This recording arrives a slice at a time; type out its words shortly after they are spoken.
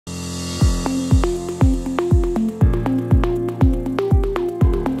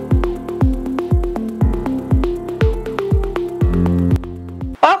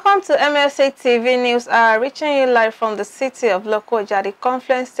Welcome to MLC TV News, reaching you live from the city of Lokoja, the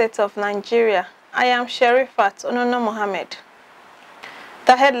Confluence State of Nigeria. I am Sherifat Onono Mohammed.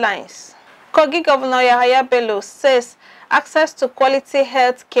 The headlines. KOGI Governor YAHAYA BELLO says access to quality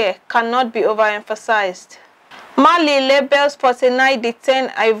health care cannot be overemphasized. Mali labels 49 detained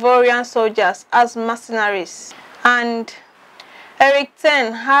Ivorian soldiers as mercenaries. And ERIK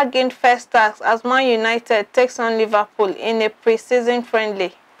 10 hugging first task as Man United takes on Liverpool in a pre-season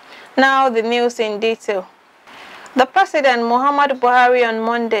friendly. Now the news in detail. The President MUHAMMADU BUHARI on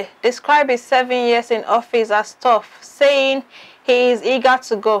Monday described his 7 years in office as tough, saying he is eager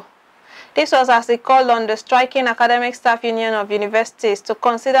to go. This was as he called on the striking Academic Staff Union of Universities to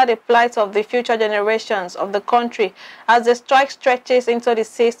consider the plight of the future generations of the country as the strike stretches into the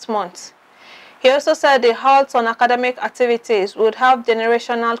 6th month. He also said the halt on academic activities would have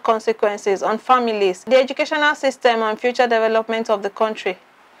generational consequences on families, the educational system, and future development of the country.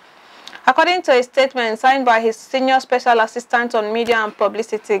 According to a statement signed by his senior special assistant on media and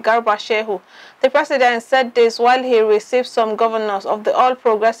publicity, Garba Shehu, the president said this while he received some governors of the All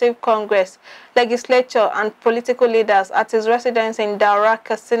Progressive Congress, legislature, and political leaders at his residence in Daura,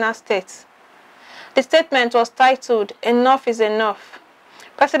 Katsina State. The statement was titled, "Enough is Enough."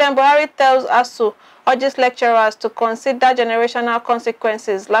 President Buhari tells ASUU urges lecturers to consider generational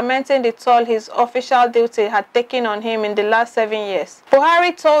consequences, lamenting the toll his official duty had taken on him in the last 7 years.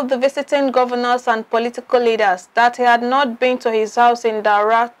 Buhari told the visiting governors and political leaders that he had not been to his house in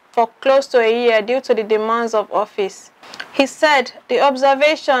Daura for close to a year due to the demands of office. He said the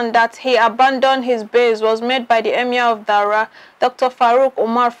observation that he abandoned his base was made by the Emir of Daura, Dr. Farouk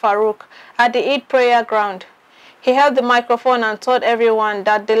Umar Farouk, at the Eid prayer ground. He held the microphone and told everyone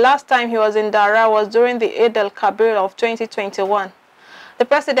that the last time he was in Daura was during the Eid al-Kabir of 2021. The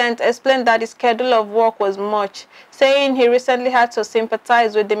president explained that the schedule of work was much, saying he recently had to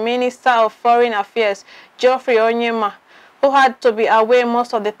sympathize with the Minister of Foreign Affairs, Geoffrey Onyema, who had to be away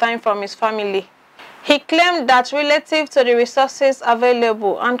most of the time from his family. He claimed that relative to the resources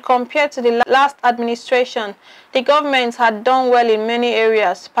available and compared to the last administration, the government had done well in many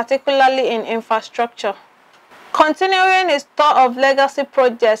areas, particularly in infrastructure. Continuing his tour of legacy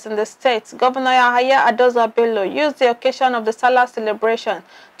projects in the state, Governor YAHAYA BELLO used the occasion of the Salah celebration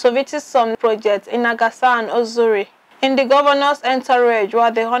to visit some projects in Agasa and Ozuri. In the governor's entourage were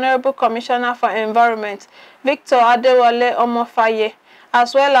the Honorable Commissioner for Environment, Victor Adewale Omofaye,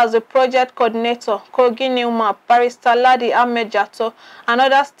 as well as the project coordinator, KOGI Newmap, Barrister Ladi Ahmed Jato, and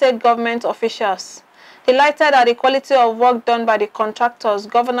other state government officials. Delighted at the quality of work done by the contractors,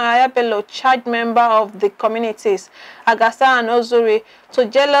 Governor YAHAYA BELLO charged members of the communities, Agasa and Ozuri, to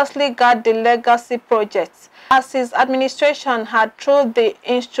jealously guard the legacy projects, as his administration had, through the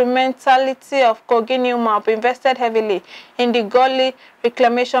instrumentality of KOGI Newmap, invested heavily in the gully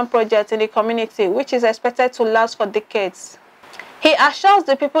reclamation project in the community, which is expected to last for decades. He assures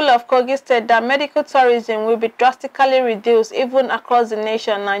the people of Kogi State that medical tourism will be drastically reduced even across the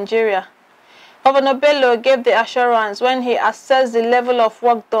nation, Nigeria. Governor Bello gave the assurance when he assessed the level of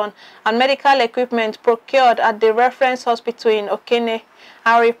work done and medical equipment procured at the reference hospital in Okene.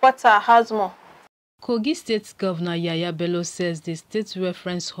 Our reporter has more. Kogi State Governor YAHAYA BELLO says the state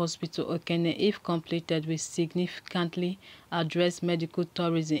reference hospital Okene, if completed, will significantly address medical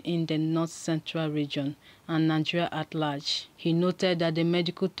tourism in the North Central region and Nigeria at large. He noted that the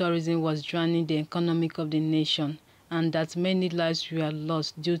medical tourism was draining the economy of the nation and that many lives were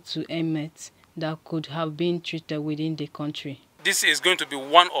lost due to ailments that could have been treated within the country. This is going to be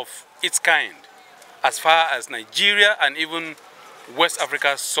one of its kind as far as Nigeria and even West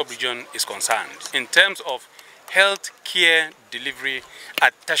Africa's sub-region is concerned in terms of health care delivery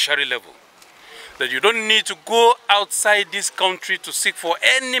at tertiary level. That you don't need to go outside this country to seek for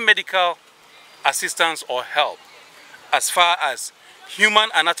any medical assistance or help as far as human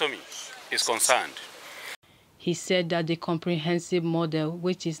anatomy is concerned. He said that the comprehensive model,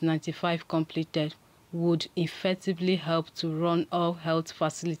 which is 95 completed, would effectively help to run all health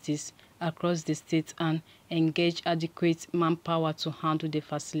facilities across the state and engage adequate manpower to handle the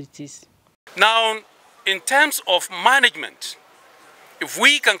facilities. Now, in terms of management, if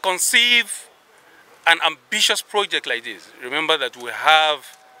we can conceive an ambitious project like this, remember that we have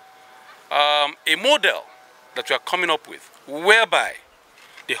a model that we are coming up with, whereby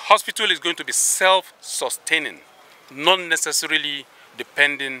the hospital is going to be self-sustaining, not necessarily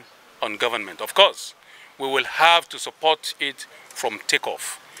depending on government. Of course, we will have to support it from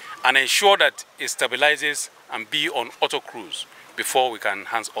takeoff and ensure that it stabilizes and be on auto cruise before we can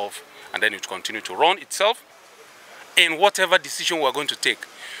hands off, and then it will continue to run itself in whatever decision we are going to take,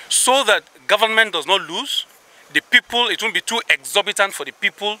 so that government does not lose, the people, it won't be too exorbitant for the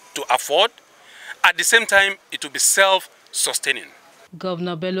people to afford. At the same time, it will be self-sustaining.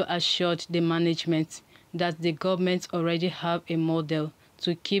 Governor Bello assured the management that the government already have a model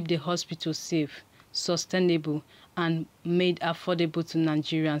to keep the hospital safe, sustainable, and made affordable to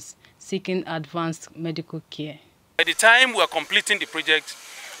Nigerians seeking advanced medical care. By the time we are completing the project,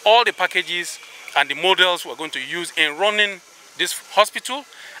 all the packages and the models we're going to use in running this hospital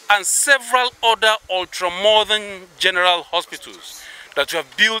and several other ultramodern general hospitals that we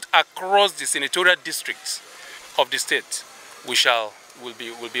have built across the senatorial districts of the state,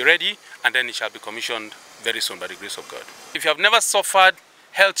 will be ready, and then it shall be commissioned very soon by the grace of God. If you have never suffered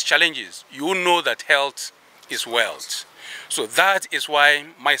health challenges, you will know that health is wealth. So that is why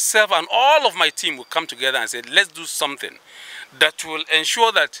myself and all of my team will come together and say, let's do something that will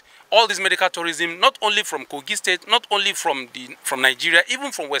ensure that all this medical tourism, not only from KOGI State, not only from Nigeria,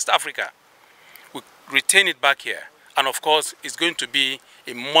 even from West Africa, we retain it back here. And of course, it's going to be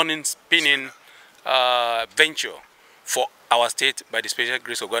a money-spinning venture for our state by the special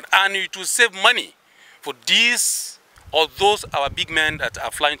grace of God. And it will save money for these or those our big men that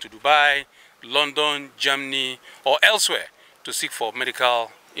are flying to Dubai, London, Germany, or elsewhere to seek for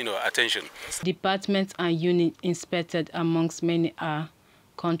medical attention. Departments and units inspected amongst many are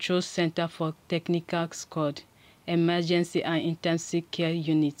Control Center for Technical Squad, Emergency and Intensive Care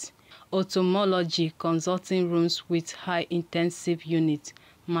Unit, Ophthalmology Consulting Rooms with High Intensive Unit,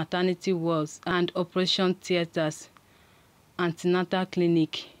 Maternity Wards and Operation Theaters, Antenatal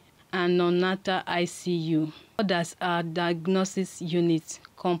Clinic, and Neonatal ICU. Others are Diagnosis Unit,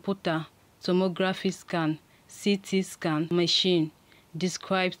 Computer, Tomography Scan, CT Scan Machine,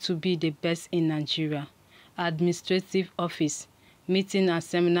 described to be the best in Nigeria, Administrative Office, Meeting and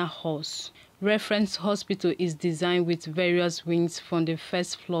Seminar Halls. Reference Hospital is designed with various wings from the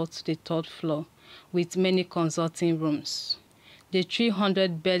first floor to the third floor, with many consulting rooms. The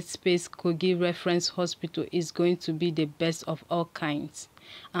 300-bed space KOGI Reference Hospital is going to be the best of all kinds,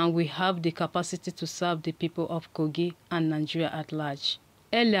 and we have the capacity to serve the people of KOGI and Nigeria at large.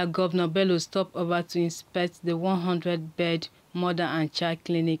 Earlier, Governor Bello stopped over to inspect the 100-bed Mother and Child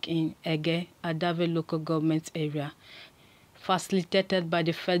Clinic in Ege, Adave local government area, facilitated by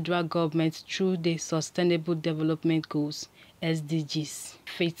the federal government through the Sustainable Development Goals, SDGs.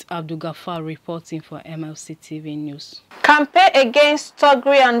 Faith Abdul-Ghaffar reporting for MLC TV News. Campaign Against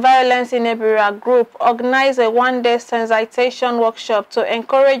Thuggery and Violence in Ebira Group organized a one-day sensitization workshop to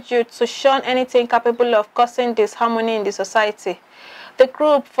encourage youth to shun anything capable of causing disharmony in the society. The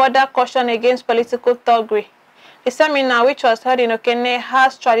group further cautioned against political thuggery. The seminar, which was held in Okene,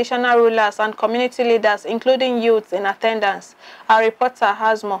 has traditional rulers and community leaders, including youth, in attendance. Our reporter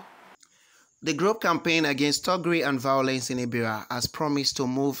has more. The group campaign against thuggery and violence in Ebira has promised to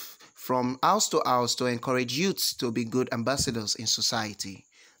move from house to house to encourage youths to be good ambassadors in society.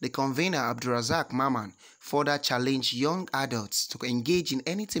 The convener, Abdulrazak Maman, further challenged young adults to engage in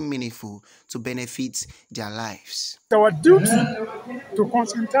anything meaningful to benefit their lives. It's our duty to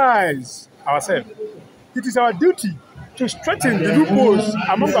conscientize ourselves. It is our duty to strengthen the loopholes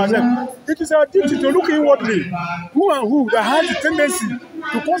among ourselves. It is our duty to look inwardly, who and who that has the tendency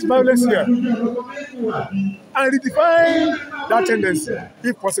to cause violence here, and redefine that tendency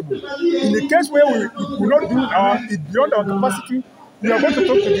if possible. In the case where we will not do it beyond our capacity, we are going to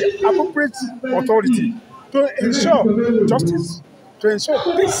talk to the appropriate authority to ensure justice, to ensure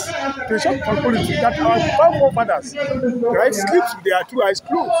peace, to ensure tranquility, that our forefathers, right, sleeps with their two eyes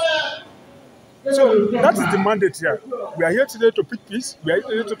closed. So that is the mandate here. We are here today to preach peace. We are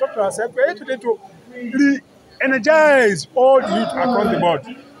here today to talk to ourselves. We are here today to re-energize all the youth across the board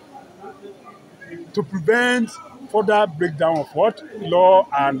to prevent further breakdown of what? Law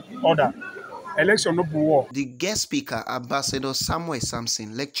and order. Election, no war. The guest speaker, Ambassador Samuel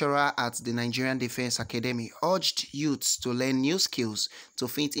Samson, lecturer at the Nigerian Defense Academy, urged youths to learn new skills to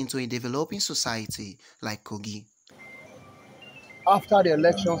fit into a developing society like KOGI. After the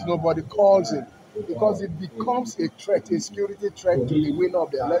elections, nobody calls him because it becomes a threat, a security threat to the winner of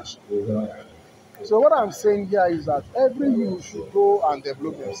the election. So what I'm saying here is that every youth should go and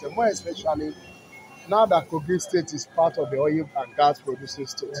develop themselves, more especially now that KOGI State is part of the oil and gas producing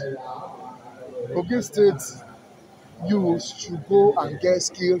state. KOGI State youth should go and get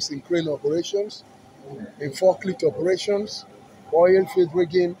skills in crane operations, in forklift operations, oil field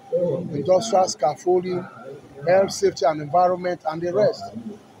rigging, industrial scaffolding, health, safety and environment, and the rest.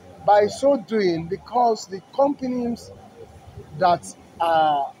 By so doing, because the companies that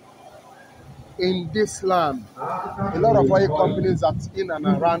are in this land, a lot of oil companies that in and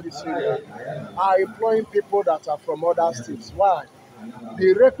around this area are employing people that are from other states. Why?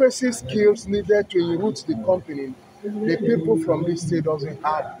 the requisite skills needed to enroot the company, the people from this state doesn't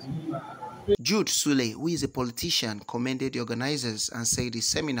have it. Jude Sule, who is a politician, commended the organizers and said the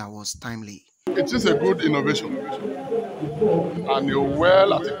seminar was timely. It is a good innovation and a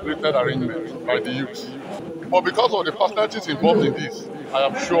well-articulated arrangement by the youth. But because of the personalities involved in this, I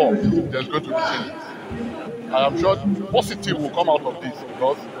am sure there's going to be changes. I am sure positive will come out of this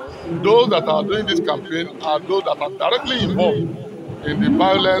because those that are doing this campaign are those that are directly involved in the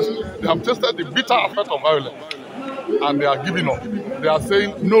violence. They have tasted the bitter effect of violence and they are giving up. They are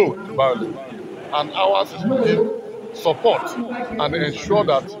saying no to violence. And ours is to give support and ensure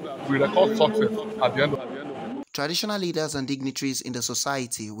that we record success at the end of it. Traditional leaders and dignitaries in the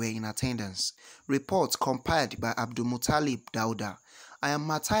society were in attendance. Reports compiled by Abdulmutalib Dauda. I am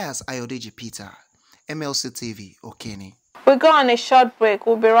Matthias Ayodeji Peter, MLC TV, Okene. We go on a short break.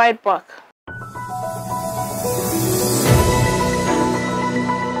 We'll be right back.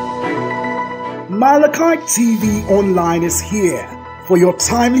 Malachi TV Online is here. For your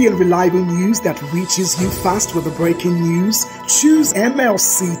timely and reliable news that reaches you fast with the breaking news, choose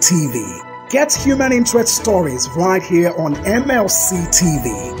MLC TV. Get human interest stories right here on MLC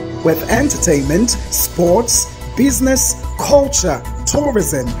TV with entertainment, sports, business, culture,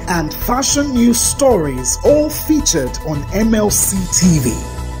 tourism, and fashion news stories all featured on MLC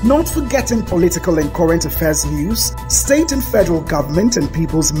TV. Not forgetting political and current affairs news, state and federal government and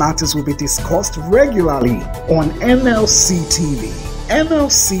people's matters will be discussed regularly on MLC TV.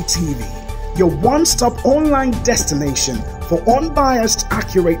 MLC TV, your one-stop online destination for unbiased,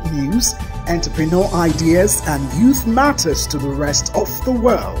 accurate news, entrepreneur ideas, and youth matters to the rest of the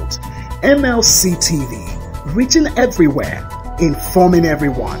world. MLC TV, reaching everywhere, informing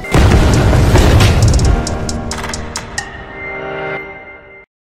everyone.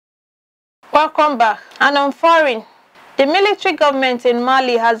 Welcome back. And on foreign, the military government in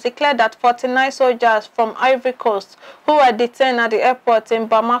Mali has declared that 49 soldiers from Ivory Coast who were detained at the airport in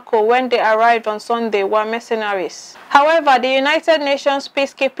Bamako when they arrived on Sunday were mercenaries. However, the United Nations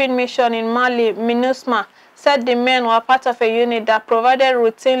peacekeeping mission in Mali, MINUSMA, said the men were part of a unit that provided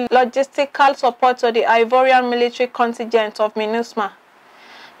routine logistical support to the Ivorian military contingent of MINUSMA.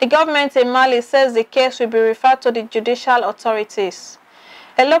 The government in Mali says the case will be referred to the judicial authorities.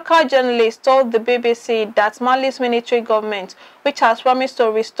 A local journalist told the BBC that Mali's military government, which has promised to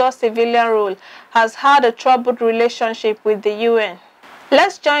restore civilian rule, has had a troubled relationship with the UN.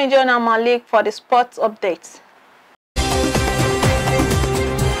 Let's join Jonah Malik for the sports update.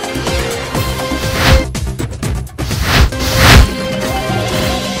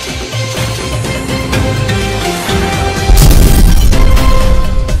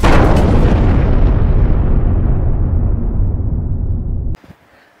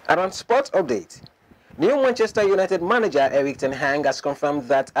 And on sports update, new Manchester United manager Erik Ten Hag has confirmed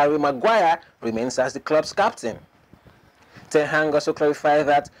that Harry Maguire remains as the club's captain. Ten Hag also clarified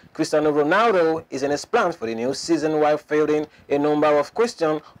that Cristiano Ronaldo is in his plans for the new season while fielding a number of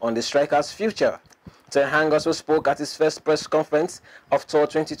questions on the striker's future. Ten Hag also spoke at his first press conference of Tour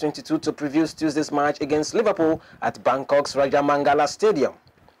 2022 to preview Tuesday's match against Liverpool at Bangkok's Raja Mangala Stadium.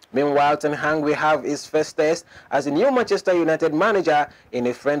 Meanwhile, Ten Hag will have his first test as the new Manchester United manager in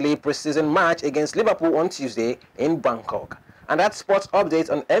a friendly pre-season match against Liverpool on Tuesday in Bangkok. And that's sports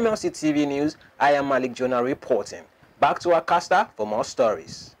update on MLC TV News. I am Malik Jonah reporting. Back to our caster for more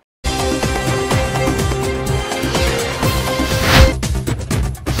stories.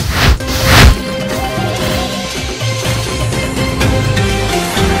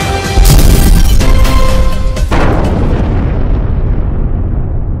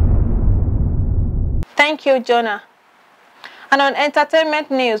 Thank you, Jonah. And on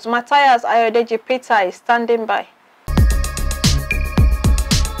entertainment news, Matthias Ayodeji Peter is standing by.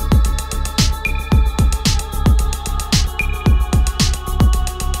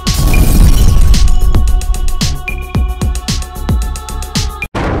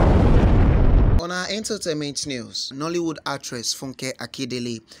 On our entertainment news, Nollywood actress Funke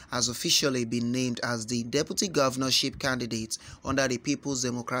Akindele has officially been named as the deputy governorship candidate under the People's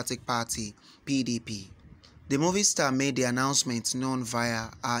Democratic Party, PDP. The movie star made the announcement known via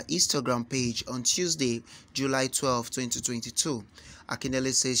her Instagram page on Tuesday, July 12, 2022.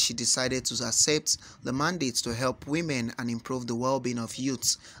 Akindele says she decided to accept the mandate to help women and improve the well-being of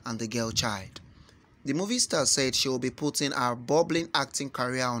youths and the girl child. The movie star said she will be putting her bubbling acting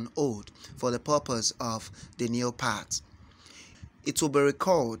career on hold for the purpose of the new path. It will be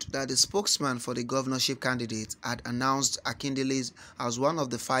recalled that the spokesman for the governorship candidate had announced Akindele as one of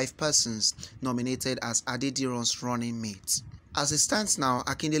the 5 persons nominated as Adediran's running mate. As it stands now,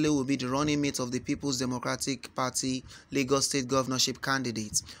 Akindele will be the running mate of the People's Democratic Party Lagos State Governorship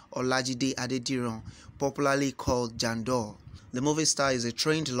candidate, Olajide Adediran, popularly called Jandor. The movie star is a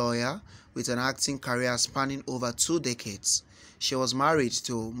trained lawyer with an acting career spanning over 2 decades. She was married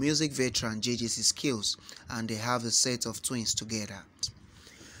to music veteran JJC Skills, and they have a set of twins together.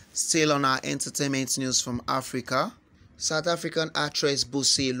 Still on our entertainment news from Africa, South African actress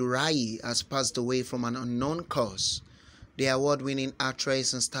Busi Lurayi has passed away from an unknown cause. The award-winning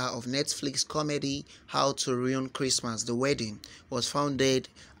actress and star of Netflix comedy How to Ruin Christmas, The Wedding, was found dead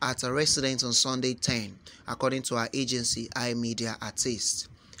at her residence on Sunday 10, according to her agency iMedia Artists.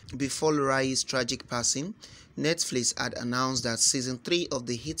 Before Lurayi's tragic passing, Netflix had announced that Season 3 of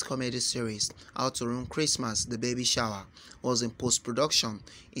the hit comedy series How to Ruin Christmas, The Baby Shower, was in post-production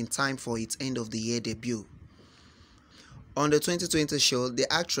in time for its end-of-the-year debut. On the 2020 show,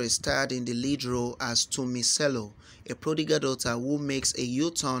 the actress starred in the lead role as Tumiselo, a prodigal daughter who makes a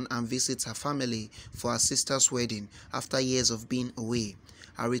U-turn and visits her family for her sister's wedding after years of being away.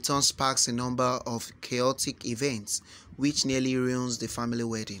 Her return sparks a number of chaotic events, which nearly ruins the family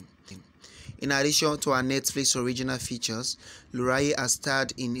wedding. In addition to her Netflix original features, Lurayi has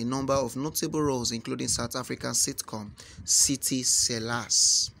starred in a number of notable roles, including South African sitcom City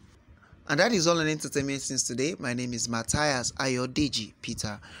Selas. And that is all on entertainment since today. My name is Matthias Ayodeji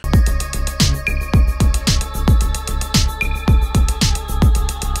Peter.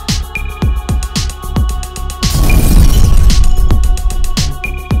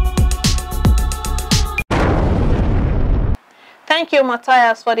 Thank you,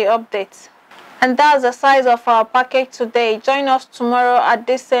 Matthias, for the update. And that's the size of our package today. Join us tomorrow at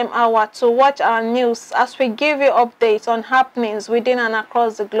this same hour to watch our news as we give you updates on happenings within and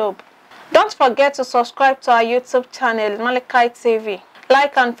across the globe. Don't forget to subscribe to our YouTube channel, MLC TV.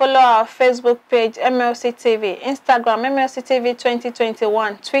 Like and follow our Facebook page, MLC TV, Instagram, MLC TV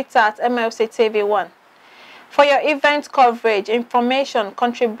 2021, Twitter at MLC TV 1. For your event coverage, information,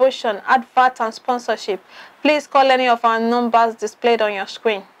 contribution, advert and sponsorship, please call any of our numbers displayed on your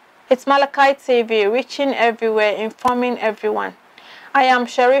screen. It's MLC TV, reaching everywhere, informing everyone. I am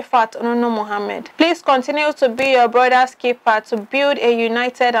Sherifat Mohammed. Please continue to be your brother's keeper to build a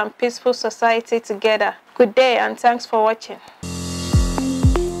united and peaceful society together. Good day and thanks for watching.